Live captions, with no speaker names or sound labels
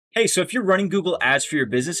Hey, so if you're running Google Ads for your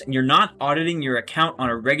business and you're not auditing your account on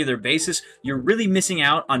a regular basis, you're really missing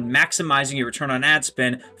out on maximizing your return on ad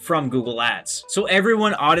spend from Google Ads. So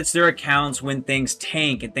everyone audits their accounts when things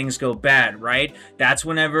tank and things go bad, right? That's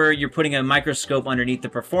whenever you're putting a microscope underneath the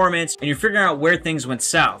performance and you're figuring out where things went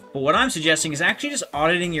south. But what I'm suggesting is actually just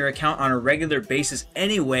auditing your account on a regular basis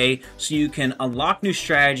anyway, so you can unlock new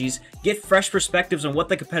strategies, get fresh perspectives on what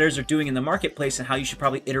the competitors are doing in the marketplace and how you should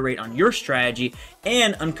probably iterate on your strategy,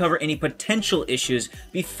 and uncover any potential issues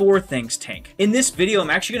before things tank. In this video, I'm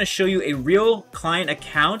actually going to show you a real client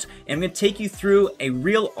account, and I'm going to take you through a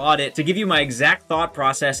real audit to give you my exact thought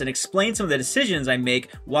process and explain some of the decisions I make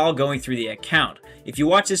while going through the account. If you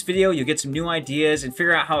watch this video, you'll get some new ideas and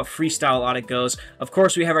figure out how a freestyle audit goes. Of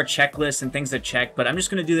course, we have our checklist and things to check, but I'm just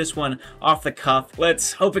going to do this one off the cuff.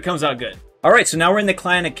 Let's hope it comes out good. All right, so now we're in the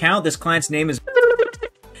client account. This client's name is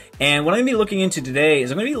and what I'm going to be looking into today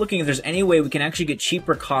is I'm going to be looking if there's any way we can actually get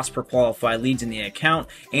cheaper cost per qualified leads in the account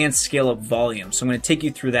and scale up volume. So I'm going to take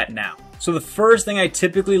you through that now. So the first thing I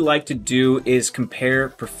typically like to do is compare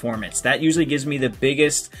performance. That usually gives me the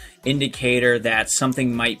biggest indicator that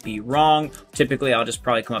something might be wrong. Typically, I'll just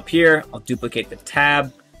probably come up here, I'll duplicate the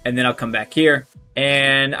tab, and then I'll come back here.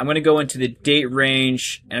 And I'm going to go into the date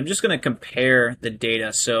range, and I'm just going to compare the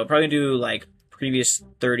data. So I'm probably going to do like previous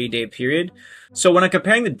 30-day period. So when I'm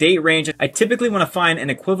comparing the date range, I typically want to find an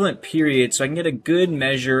equivalent period so I can get a good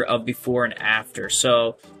measure of before and after.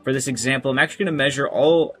 So for this example, I'm actually going to measure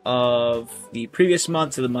all of the previous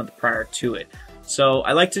month to the month prior to it. So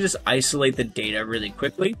I like to just isolate the data really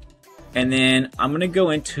quickly. And then I'm going to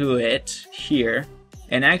go into it here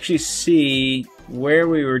and actually see where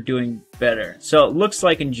we were doing better. So it looks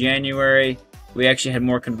like in January, we actually had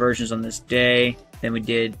more conversions on this day than we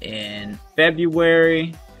did in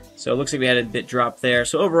February. So it looks like we had a bit drop there.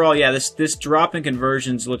 So overall, yeah, this drop in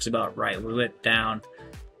conversions looks about right. We went down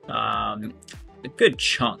a good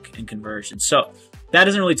chunk in conversions. So that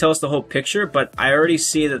doesn't really tell us the whole picture, but I already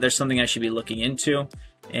see that there's something I should be looking into,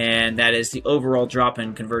 and that is the overall drop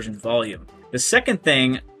in conversion volume. The second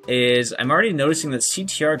thing is I'm already noticing that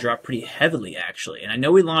CTR dropped pretty heavily, actually. And I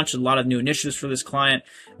know we launched a lot of new initiatives for this client.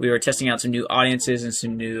 We were testing out some new audiences and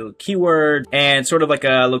some new keyword and sort of like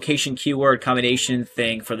a location keyword combination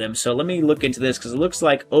thing for them. So let me look into this, because it looks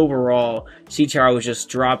like overall CTR was just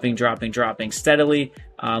dropping steadily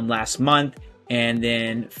last month, and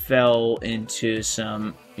then fell into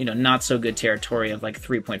some, not so good territory of like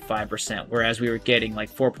 3.5%, whereas we were getting like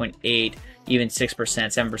 4.8, even 6%,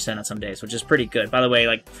 7% on some days, which is pretty good. By the way,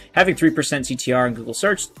 like having 3% CTR in Google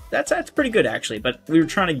search, that's pretty good actually, but we were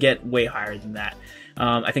trying to get way higher than that.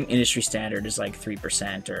 I think industry standard is like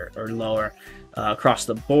 3% or lower across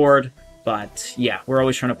the board, but yeah, we're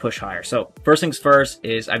always trying to push higher. So first things first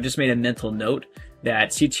is I've just made a mental note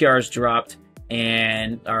that CTR has dropped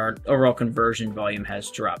and our overall conversion volume has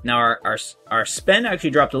dropped. Now our spend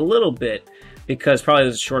actually dropped a little bit because probably it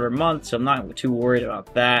was a shorter month, so I'm not too worried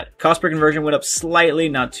about that. Cost per conversion went up slightly,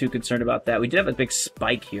 not too concerned about that. We did have a big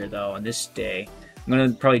spike here though on this day. I'm going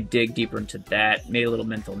to probably dig deeper into that. Made a little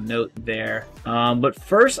mental note there. But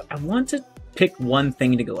first, I want to pick one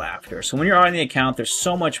thing to go after. So when you're auditing the account, there's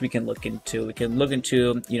so much we can look into. We can look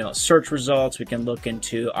into, search results. We can look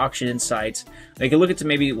into auction insights. We can look into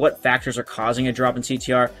maybe what factors are causing a drop in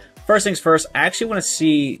CTR. First things first, I actually want to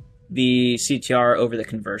see the CTR over the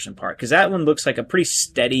conversion part, because that one looks like a pretty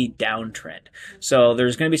steady downtrend. So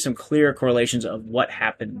there's going to be some clear correlations of what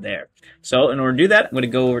happened there. So in order to do that, I'm going to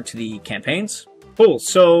go over to the campaigns. Cool.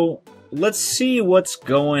 So let's see what's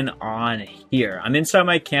going on here. I'm inside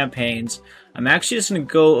my campaigns. I'm actually just going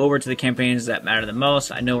to go over to the campaigns that matter the most.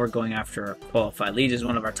 I know we're going after qualified leads as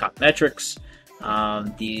one of our top metrics.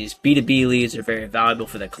 These B2B leads are very valuable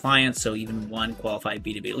for the client, so even one qualified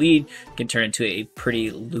B2B lead can turn into a pretty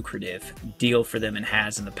lucrative deal for them and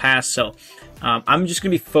has in the past. So I'm just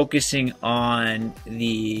going to be focusing on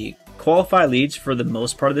the qualified leads for the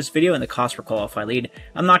most part of this video and the cost per qualified lead.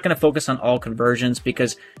 I'm not going to focus on all conversions,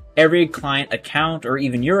 because every client account or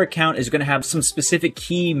even your account is going to have some specific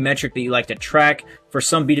key metric that you like to track. For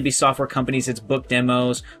some B2B software companies, it's book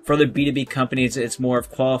demos. For other B2B companies, it's more of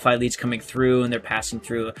qualified leads coming through and they're passing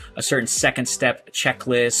through a certain second step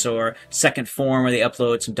checklist or second form where they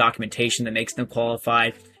upload some documentation that makes them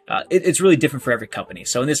qualified. It's really different for every company.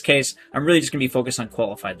 So in this case, I'm really just going to be focused on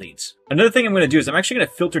qualified leads. Another thing I'm going to do is I'm actually going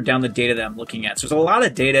to filter down the data that I'm looking at. So there's a lot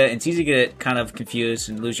of data, and it's easy to get kind of confused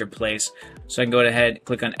and lose your place. So I can go ahead,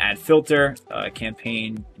 click on Add Filter,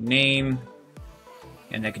 campaign name,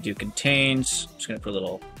 and I could do contains. I'm just going to put a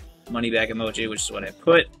little money bag emoji, which is what I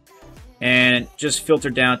put, and just filter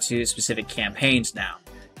down to specific campaigns now.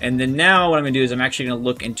 And then now what I'm going to do is I'm actually going to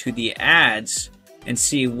look into the ads and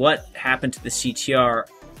see what happened to the CTR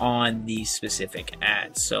on these specific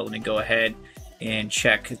ads. So let me go ahead and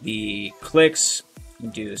check the clicks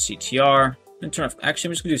and do CTR. And turn off, actually,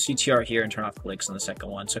 I'm just gonna do CTR here and turn off clicks on the second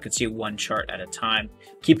one so I can see one chart at a time.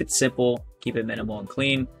 Keep it simple, keep it minimal and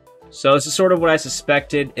clean. So this is sort of what I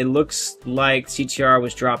suspected. It looks like CTR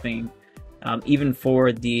was dropping even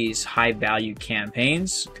for these high value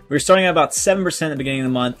campaigns. We were starting at about 7% at the beginning of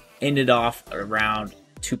the month, ended off around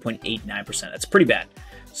 2.89%. That's pretty bad.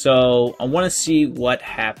 So I want to see what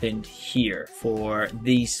happened here for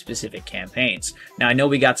these specific campaigns. Now I know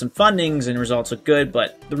we got some fundings and results look good,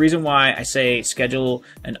 but the reason why I say schedule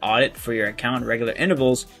an audit for your account at regular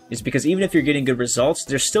intervals is because even if you're getting good results,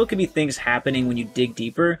 there still could be things happening when you dig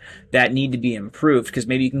deeper that need to be improved, because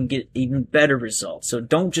maybe you can get even better results. So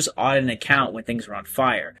don't just audit an account when things are on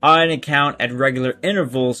fire. Audit an account at regular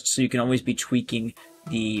intervals so you can always be tweaking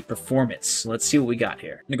the performance. Let's see what we got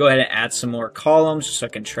here. I'm gonna go ahead and add some more columns so I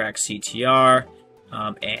can track CTR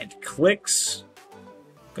and clicks.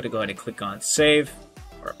 I'm gonna go ahead and click on save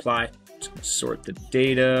or apply. Just gonna sort the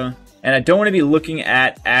data. And I don't want to be looking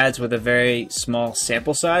at ads with a very small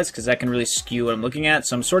sample size because that can really skew what I'm looking at.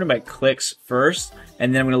 So I'm sorting by clicks first,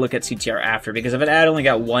 and then I'm going to look at CTR after, because if an ad only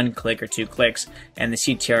got 1 click or 2 clicks and the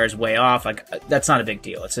CTR is way off, like, that's not a big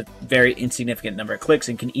deal. It's a very insignificant number of clicks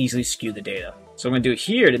and can easily skew the data. So I'm going to do it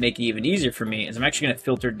here to make it even easier for me is I'm actually going to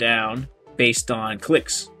filter down based on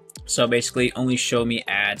clicks. So basically only show me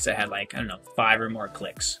ads that had, like, I don't know, 5 or more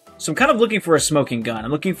clicks. So I'm kind of looking for a smoking gun.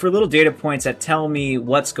 I'm looking for little data points that tell me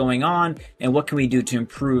what's going on and what can we do to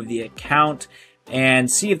improve the account and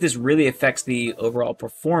see if this really affects the overall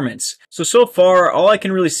performance. So far, all I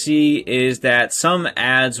can really see is that some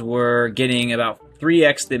ads were getting about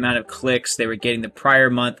 3x the amount of clicks they were getting the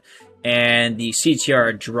prior month, and the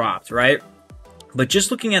CTR dropped, right? But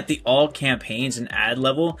just looking at the all campaigns and ad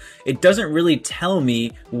level, it doesn't really tell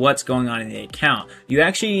me what's going on in the account. You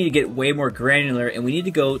actually need to get way more granular, and we need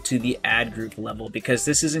to go to the ad group level, because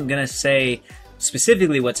this isn't going to say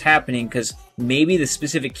specifically what's happening, because maybe the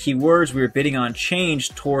specific keywords we were bidding on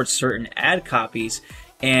changed towards certain ad copies,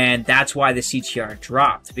 and that's why the CTR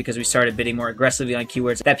dropped, because we started bidding more aggressively on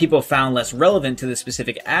keywords that people found less relevant to the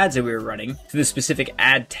specific ads that we were running, to the specific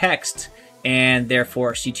ad text, and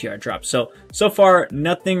therefore CTR dropped. So far,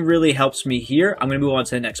 nothing really helps me here. I'm going to move on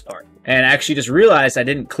to the next part. And I actually just realized I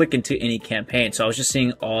didn't click into any campaign, so I was just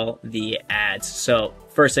seeing all the ads. So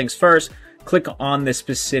first things first, click on the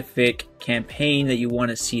specific campaign that you want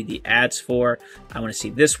to see the ads for. I want to see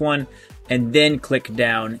this one, and then click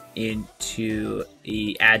down into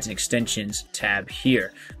the ads and extensions tab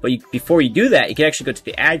here. But before you do that, you can actually go to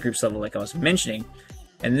the ad groups level like I was mentioning,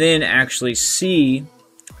 and then actually see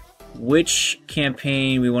which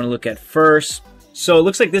campaign we want to look at first. So it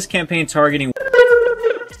looks like this campaign targeting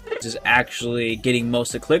is actually getting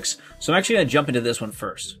most of the clicks. So I'm actually going to jump into this one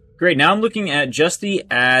first. Great, now I'm looking at just the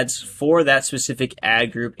ads for that specific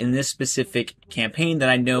ad group in this specific campaign that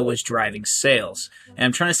I know was driving sales. And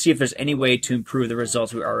I'm trying to see if there's any way to improve the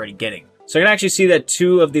results we're already getting. So I can actually see that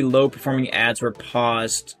 2 of the low performing ads were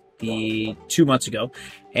paused 2 months ago,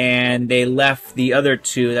 and they left the other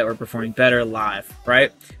 2 that were performing better live,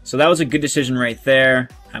 right? So that was a good decision right there.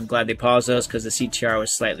 I'm glad they paused those because the CTR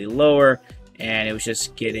was slightly lower and it was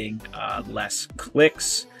just getting less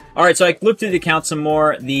clicks. All right, so I looked at the account some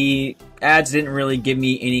more. The ads didn't really give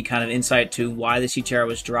me any kind of insight to why the CTR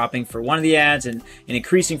was dropping for one of the ads and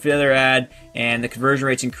increasing for the other ad, and the conversion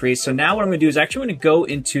rates increased. So now what I'm going to do is actually going to go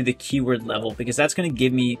into the keyword level, because that's going to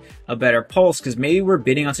give me a better pulse, because maybe we're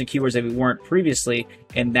bidding on some keywords that we weren't previously,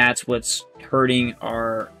 and that's what's hurting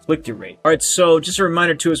our click-through rate. All right, so just a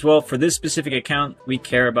reminder too as well, for this specific account, we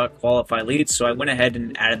care about qualified leads. So I went ahead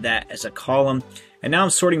and added that as a column. And now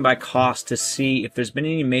I'm sorting by cost to see if there's been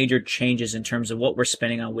any major changes in terms of what we're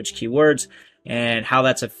spending on which keywords and how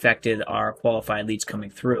that's affected our qualified leads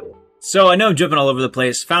coming through. So I know I'm jumping all over the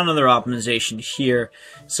place, found another optimization here.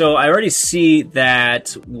 So I already see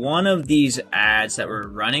that one of these ads that we're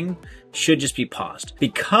running should just be paused,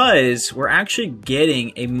 because we're actually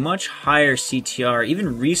getting a much higher CTR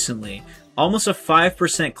even recently. Almost a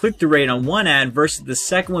 5% click-through rate on one ad versus the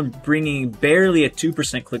second one bringing barely a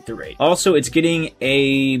 2% click-through rate. Also, it's getting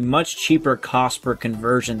a much cheaper cost per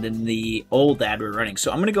conversion than the old ad we're running.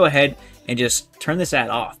 So I'm going to go ahead and just turn this ad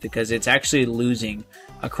off, because it's actually losing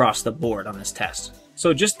across the board on this test.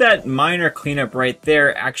 So just that minor cleanup right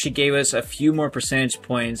there actually gave us a few more percentage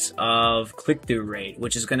points of click-through rate,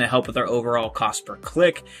 which is going to help with our overall cost per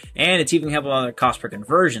click, and it's even helping with our cost per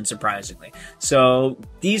conversion, surprisingly. So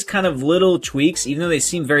these kind of little tweaks, even though they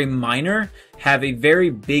seem very minor, have a very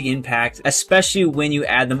big impact, especially when you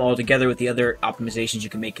add them all together with the other optimizations you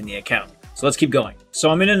can make in the account. So let's keep going. So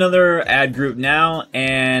I'm in another ad group now,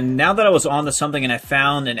 and now that I was on to something and I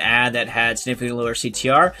found an ad that had significantly lower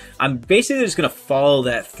CTR, I'm basically just going to follow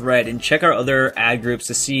that thread and check our other ad groups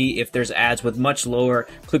to see if there's ads with much lower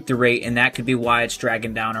click-through rate, and that could be why it's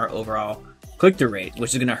dragging down our overall click-through rate,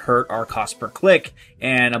 which is going to hurt our cost per click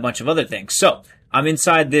and a bunch of other things. So I'm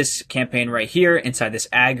inside this campaign right here, inside this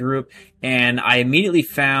ad group, and I immediately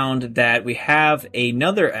found that we have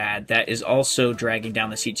another ad that is also dragging down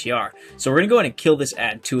the CTR. So we're going to go ahead and kill this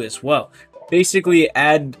ad too as well. Basically,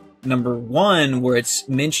 ad number 1, where it's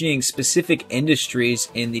mentioning specific industries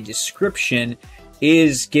in the description,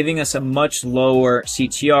 is giving us a much lower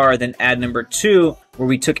CTR than ad number 2, where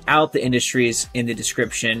we took out the industries in the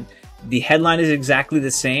description. The headline is exactly the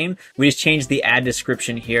same. We just changed the ad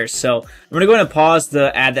description here. So I'm going to go ahead and pause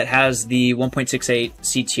the ad that has the 1.68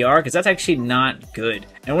 CTR because that's actually not good.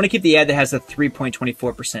 And I want to keep the ad that has the 3.24%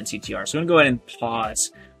 CTR. So I'm going to go ahead and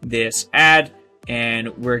pause this ad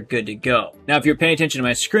and we're good to go. Now, if you're paying attention to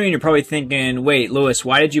my screen, you're probably thinking, wait, Lewis,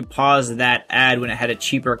 why did you pause that ad when it had a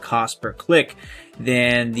cheaper cost per click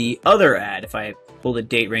than the other ad? If I pull the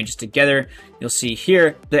date ranges together, you'll see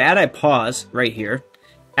here, the ad I pause right here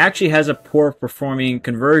actually has a poor performing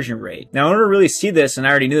conversion rate. Now, in order to really see this, and I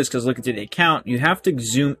already knew this because looking through the account, you have to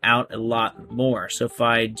zoom out a lot more. So if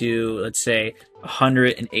I do, let's say,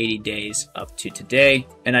 180 days up to today,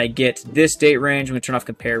 and I get this date range, I'm going to turn off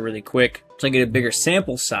compare really quick so I get a bigger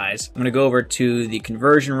sample size. I'm going to go over to the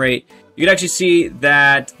conversion rate. You can actually see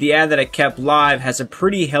that the ad that I kept live has a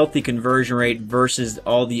pretty healthy conversion rate versus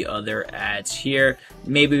all the other ads here.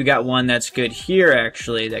 Maybe we got one that's good here,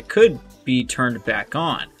 actually, that could be turned back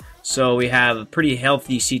on. So we have a pretty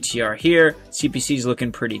healthy CTR here. CPC is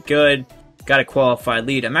looking pretty good. Got a qualified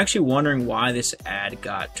lead. I'm actually wondering why this ad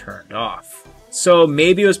got turned off. So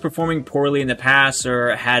maybe it was performing poorly in the past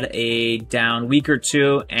or had a down week or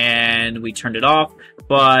two and we turned it off.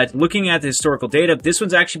 But looking at the historical data, this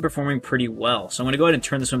one's actually performing pretty well. So I'm going to go ahead and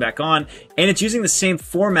turn this one back on. And it's using the same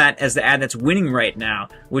format as the ad that's winning right now,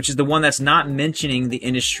 which is the one that's not mentioning the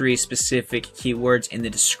industry-specific keywords in the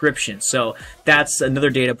description. So that's another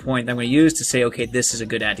data point that I'm going to use to say, okay, this is a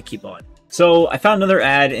good ad to keep on. So I found another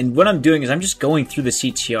ad, and what I'm doing is I'm just going through the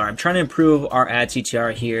CTR. I'm trying to improve our ad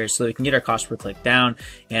CTR here so that we can get our cost per click down.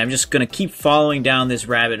 And I'm just going to keep following down this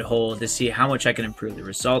rabbit hole to see how much I can improve the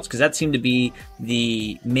results, because that seemed to be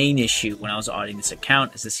the main issue when I was auditing this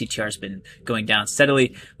account, as the CTR has been going down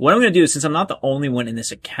steadily. What I'm going to do is, since I'm not the only one in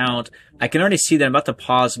this account, I can already see that I'm about to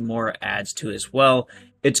pause more ads too as well.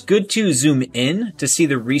 It's good to zoom in to see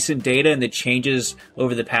the recent data and the changes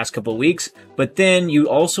over the past couple of weeks, but then you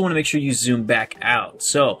also want to make sure you zoom back out.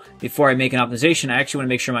 So before I make an optimization, I actually want to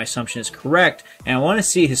make sure my assumption is correct, and I want to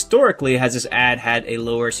see historically, has this ad had a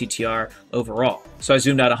lower CTR overall? So I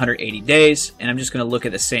zoomed out 180 days, and I'm just going to look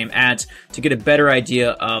at the same ads to get a better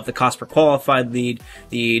idea of the cost per qualified lead,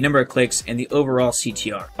 the number of clicks, and the overall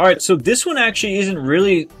CTR. All right, so this one actually isn't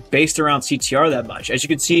really based around CTR that much. As you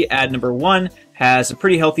can see, ad number 1 has a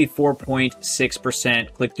pretty healthy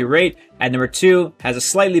 4.6% click-through rate. Ad number 2 has a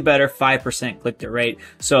slightly better 5% click-through rate.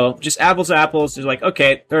 So just apples to apples, they're like,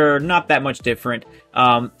 okay, they're not that much different.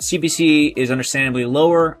 CPC is understandably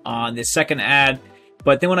lower on this second ad.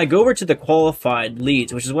 But then when I go over to the qualified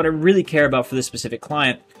leads, which is what I really care about for this specific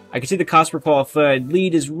client, I can see the cost per qualified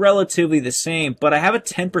lead is relatively the same, but I have a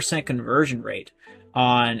 10% conversion rate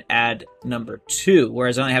on ad number 2,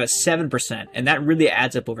 whereas I only have a 7%, and that really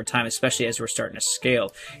adds up over time, especially as we're starting to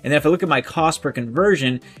scale. And then if I look at my cost per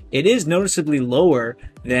conversion, it is noticeably lower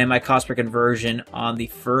than my cost per conversion on the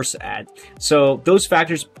first ad. So those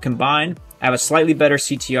factors combined, I have a slightly better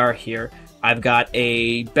CTR here. I've got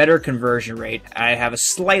a better conversion rate. I have a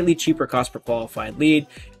slightly cheaper cost per qualified lead,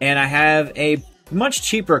 and I have a much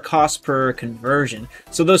cheaper cost per conversion.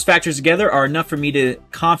 So those factors together are enough for me to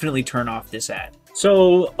confidently turn off this ad.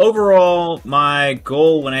 So overall, my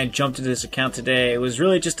goal when I jumped into this account today was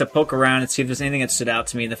really just to poke around and see if there's anything that stood out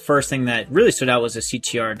to me. The first thing that really stood out was the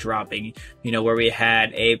CTR dropping, where we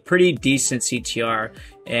had a pretty decent CTR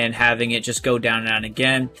and having it just go down and down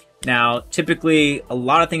again. Now, typically, a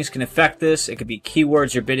lot of things can affect this. It could be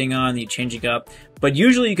keywords you're bidding on, you're changing up. But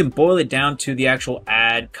usually you can boil it down to the actual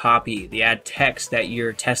ad copy, the ad text that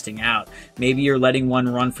you're testing out. Maybe you're letting one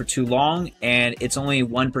run for too long and it's only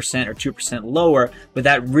 1% or 2% lower, but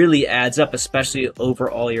that really adds up, especially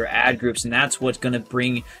over all your ad groups. And that's what's going to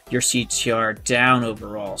bring your CTR down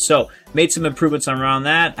overall. So made some improvements around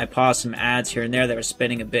that. I paused some ads here and there that were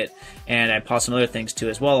spinning a bit, and I paused some other things too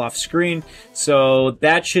as well off screen. So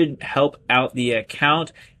that should help out the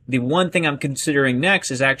account. The one thing I'm considering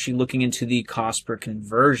next is actually looking into the cost per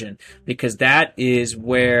conversion, because that is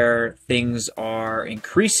where things are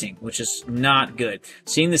increasing, which is not good.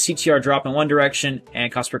 Seeing the CTR drop in one direction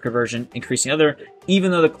and cost per conversion increasing the other,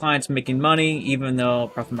 even though the client's making money, even though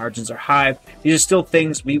profit margins are high, these are still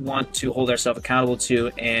things we want to hold ourselves accountable to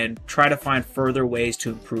and try to find further ways to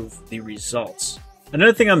improve the results.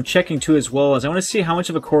 Another thing I'm checking too as well is I want to see how much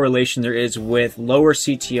of a correlation there is with lower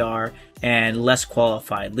CTR and less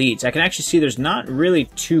qualified leads. I can actually see there's not really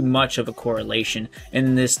too much of a correlation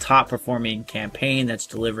in this top performing campaign that's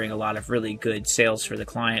delivering a lot of really good sales for the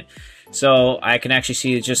client. So I can actually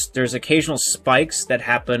see just there's occasional spikes that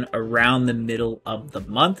happen around the middle of the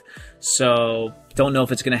month. So don't know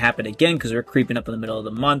if it's going to happen again because we're creeping up in the middle of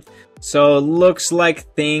the month. So it looks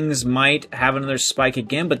like things might have another spike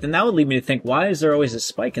again, but then that would lead me to think, why is there always a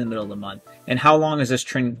spike in the middle of the month? And how long has this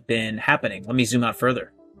trend been happening? Let me zoom out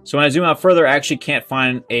further. So when I zoom out further, I actually can't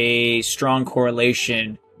find a strong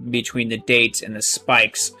correlation between the dates and the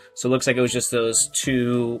spikes. So it looks like it was just those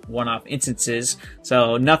two one-off instances.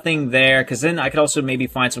 So nothing there, because then I could also maybe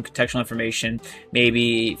find some contextual information.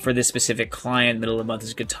 Maybe for this specific client, middle of the month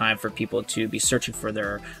is a good time for people to be searching for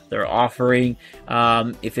their offering.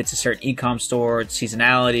 If it's a certain e-com store, it's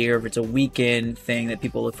seasonality, or if it's a weekend thing that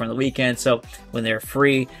people look for on the weekend, so when they're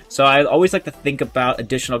free. So I always like to think about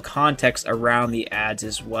additional context around the ads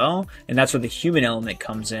as well. And that's where the human element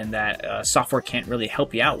comes in that software can't really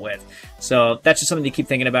help you out with. So that's just something to keep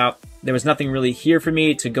thinking about. There was nothing really here for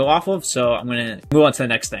me to go off of, so I'm going to move on to the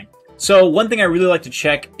next thing. So one thing I really like to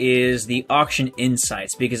check is the auction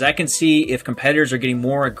insights, because I can see if competitors are getting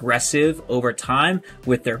more aggressive over time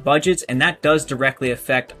with their budgets, and that does directly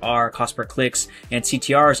affect our cost per clicks and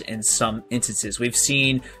CTRs in some instances. We've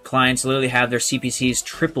seen clients literally have their CPCs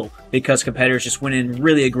triple because competitors just went in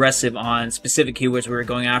really aggressive on specific keywords we were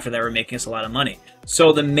going after that were making us a lot of money.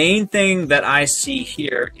 So the main thing that I see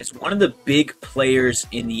here is one of the big players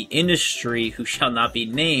in the industry, who shall not be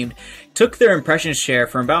named, took their impression share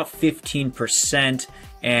from about 15%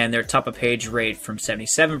 and their top of page rate from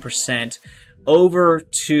 77% over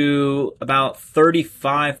to about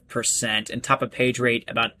 35% and top of page rate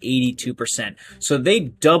about 82%. So they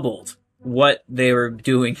doubled what they were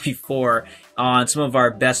doing before on some of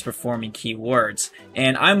our best performing keywords.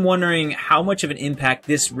 And I'm wondering how much of an impact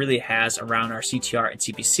this really has around our CTR and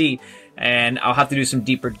CPC. And I'll have to do some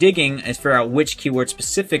deeper digging and figure out which keywords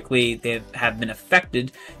specifically they have been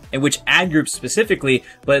affected and which ad groups specifically.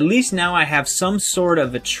 But at least now I have some sort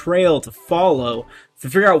of a trail to follow to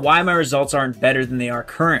figure out why my results aren't better than they are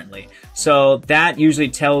currently. So that usually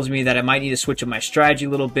tells me that I might need to switch up my strategy a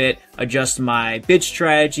little bit, adjust my bid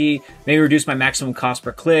strategy, maybe reduce my maximum cost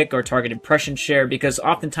per click or target impression share, because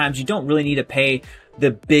oftentimes you don't really need to pay the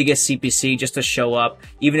biggest CPC just to show up.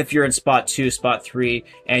 Even if you're in spot 2, spot 3,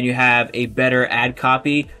 and you have a better ad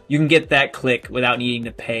copy, you can get that click without needing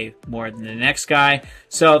to pay more than the next guy.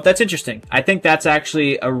 So that's interesting. I think that's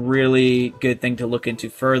actually a really good thing to look into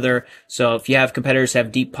further. So if you have competitors that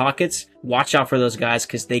have deep pockets, watch out for those guys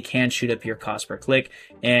because they can shoot up your cost per click.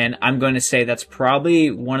 And I'm going to say that's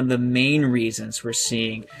probably one of the main reasons we're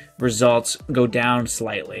seeing results go down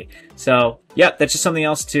slightly. So yeah, that's just something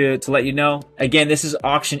else to let you know. Again, this is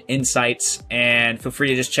Auction Insights, and feel free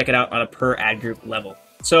to just check it out on a per ad group level.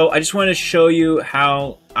 So I just wanted to show you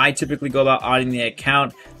how I typically go about auditing the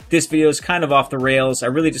account. This video is kind of off the rails. I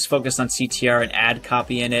really just focused on CTR and ad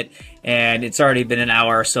copy in it, and it's already been an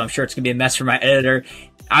hour, so I'm sure it's gonna be a mess for my editor.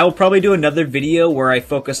 I will probably do another video where I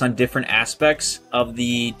focus on different aspects of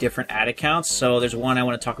the different ad accounts. So there's one I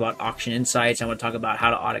want to talk about auction insights. I want to talk about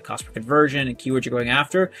how to audit cost per conversion and keywords you're going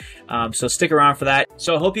after. So stick around for that.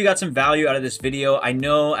 So I hope you got some value out of this video. I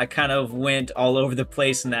know I kind of went all over the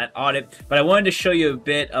place in that audit, but I wanted to show you a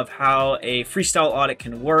bit of how a freestyle audit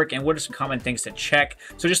can work and what are some common things to check.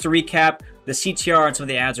 So just to recap, the CTR on some of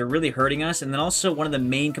the ads are really hurting us. And then also one of the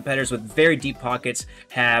main competitors with very deep pockets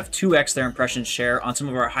have 2x their impression share on some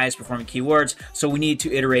of our highest performing keywords. So we need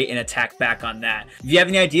to iterate and attack back on that. If you have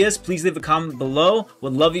any ideas, please leave a comment below.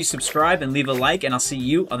 Would love you to subscribe and leave a like, and I'll see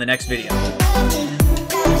you on the next video.